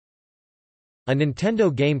A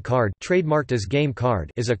Nintendo game card, trademarked as Game Card,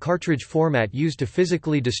 is a cartridge format used to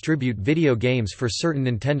physically distribute video games for certain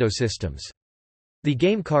Nintendo systems. The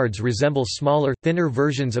game cards resemble smaller, thinner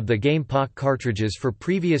versions of the Game Pak cartridges for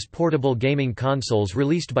previous portable gaming consoles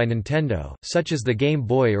released by Nintendo, such as the Game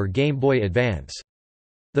Boy or Game Boy Advance.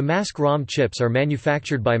 The mask ROM chips are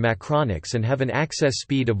manufactured by Macronix and have an access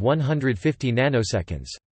speed of 150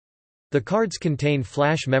 nanoseconds. The cards contain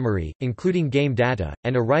flash memory, including game data,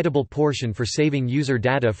 and a writable portion for saving user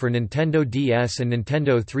data for Nintendo DS and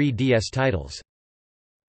Nintendo 3DS titles.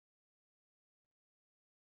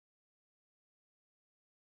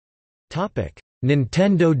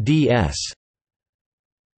 Nintendo DS.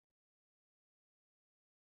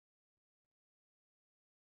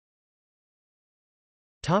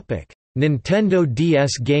 Nintendo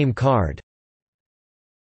DS game card.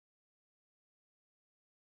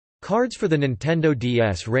 Cards for the Nintendo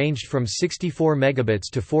DS ranged from 64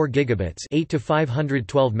 megabits to 4 gigabits, 8 to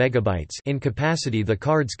 512 megabytes in capacity. The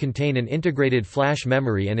cards contain an integrated flash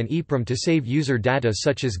memory and an EEPROM to save user data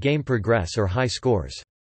such as game progress or high scores.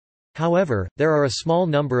 However, there are a small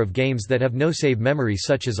number of games that have no save memory,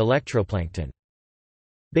 such as Electroplankton.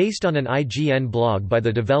 Based on an IGN blog by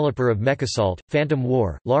the developer of Mechasalt, Phantom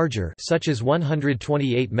War, larger, such as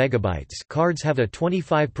 128 megabytes, cards have a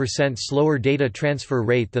 25% slower data transfer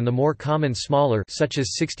rate than the more common smaller, such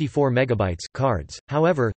as 64 megabytes, cards.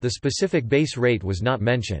 However, the specific base rate was not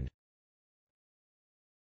mentioned.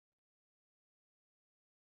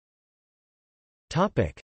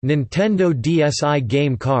 Topic: Nintendo DSi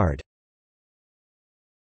game card.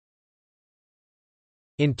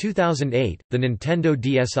 In 2008, the Nintendo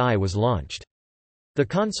DSi was launched. The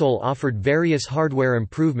console offered various hardware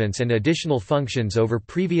improvements and additional functions over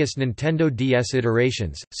previous Nintendo DS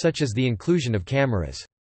iterations, such as the inclusion of cameras.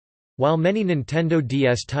 While many Nintendo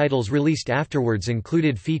DS titles released afterwards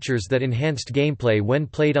included features that enhanced gameplay when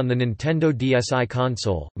played on the Nintendo DSi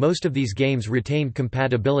console, most of these games retained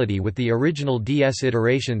compatibility with the original DS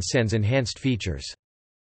iteration's sans enhanced features.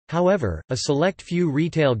 However, a select few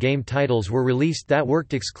retail game titles were released that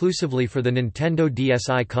worked exclusively for the Nintendo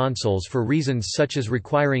DSi consoles for reasons such as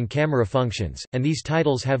requiring camera functions, and these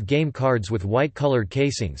titles have game cards with white-colored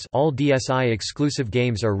casings. All DSi exclusive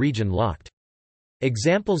games are region-locked.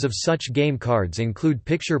 Examples of such game cards include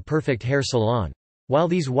Picture Perfect Hair Salon. While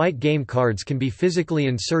these white game cards can be physically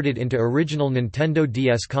inserted into original Nintendo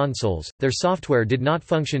DS consoles, their software did not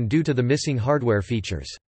function due to the missing hardware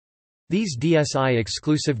features. These DSi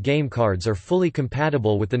exclusive game cards are fully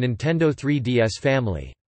compatible with the Nintendo 3DS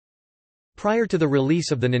family. Prior to the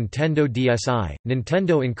release of the Nintendo DSi,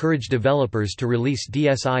 Nintendo encouraged developers to release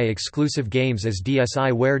DSi exclusive games as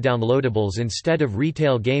DSiWare downloadables instead of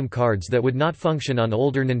retail game cards that would not function on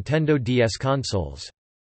older Nintendo DS consoles.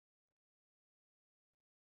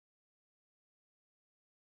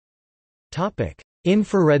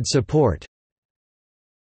 Infrared support.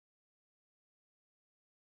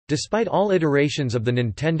 Despite all iterations of the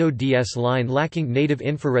Nintendo DS line lacking native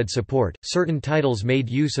infrared support, certain titles made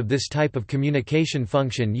use of this type of communication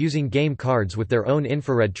function using game cards with their own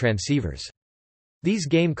infrared transceivers. These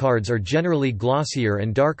game cards are generally glossier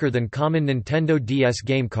and darker than common Nintendo DS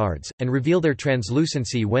game cards, and reveal their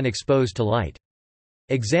translucency when exposed to light.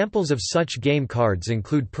 Examples of such game cards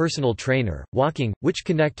include Personal Trainer, Walking, which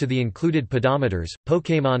connect to the included pedometers,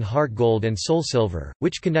 Pokémon Heart Gold and Soul Silver,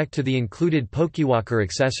 which connect to the included Pokéwalker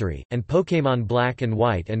accessory, and Pokémon Black and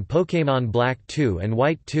White and Pokémon Black 2 and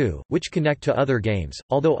White 2, which connect to other games.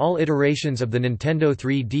 Although all iterations of the Nintendo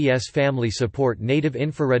 3DS family support native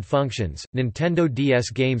infrared functions, Nintendo DS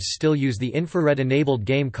games still use the infrared-enabled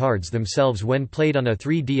game cards themselves when played on a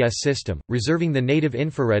 3DS system, reserving the native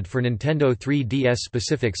infrared for Nintendo 3DS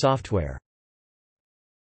specific software.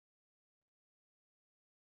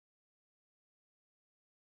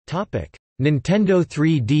 Nintendo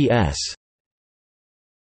 3DS.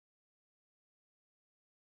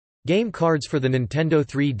 Game cards for the Nintendo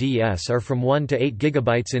 3DS are from 1 to 8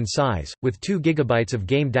 GB in size, with 2 GB of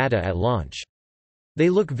game data at launch. They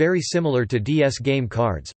look very similar to DS game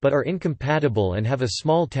cards, but are incompatible and have a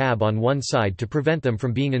small tab on one side to prevent them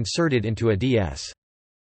from being inserted into a DS.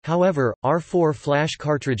 However, R4 flash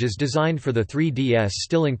cartridges designed for the 3DS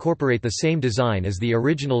still incorporate the same design as the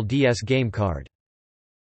original DS game card.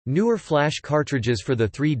 Newer flash cartridges for the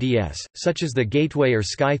 3DS, such as the Gateway or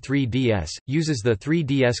Sky 3DS, uses the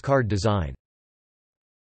 3DS card design.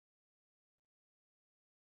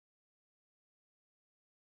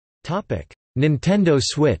 Nintendo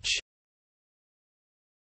Switch.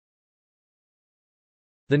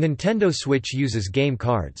 The Nintendo Switch uses game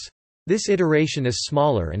cards. This iteration is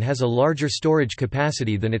smaller and has a larger storage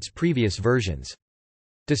capacity than its previous versions.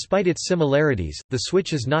 Despite its similarities, the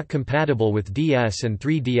Switch is not compatible with DS and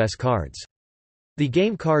 3DS cards. The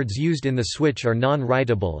game cards used in the Switch are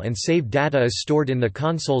non-writable and save data is stored in the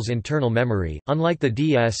console's internal memory, unlike the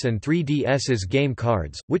DS and 3DS's game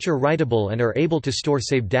cards, which are writable and are able to store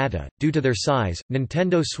save data. Due to their size,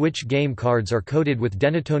 Nintendo Switch game cards are coated with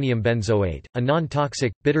denatonium benzoate, a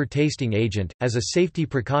non-toxic, bitter-tasting agent, as a safety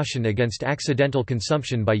precaution against accidental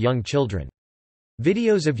consumption by young children.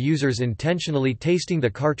 Videos of users intentionally tasting the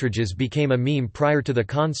cartridges became a meme prior to the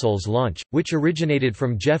console's launch, which originated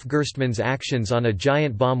from Jeff Gerstmann's actions on a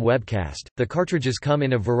Giant Bomb webcast. The cartridges come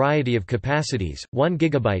in a variety of capacities: 1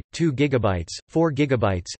 GB, 2 GB, 4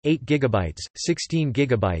 GB, 8 GB, 16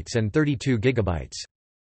 GB, and 32 GB.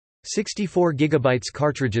 64 GB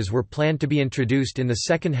cartridges were planned to be introduced in the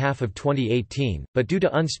second half of 2018, but due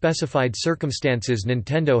to unspecified circumstances,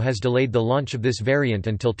 Nintendo has delayed the launch of this variant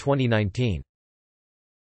until 2019.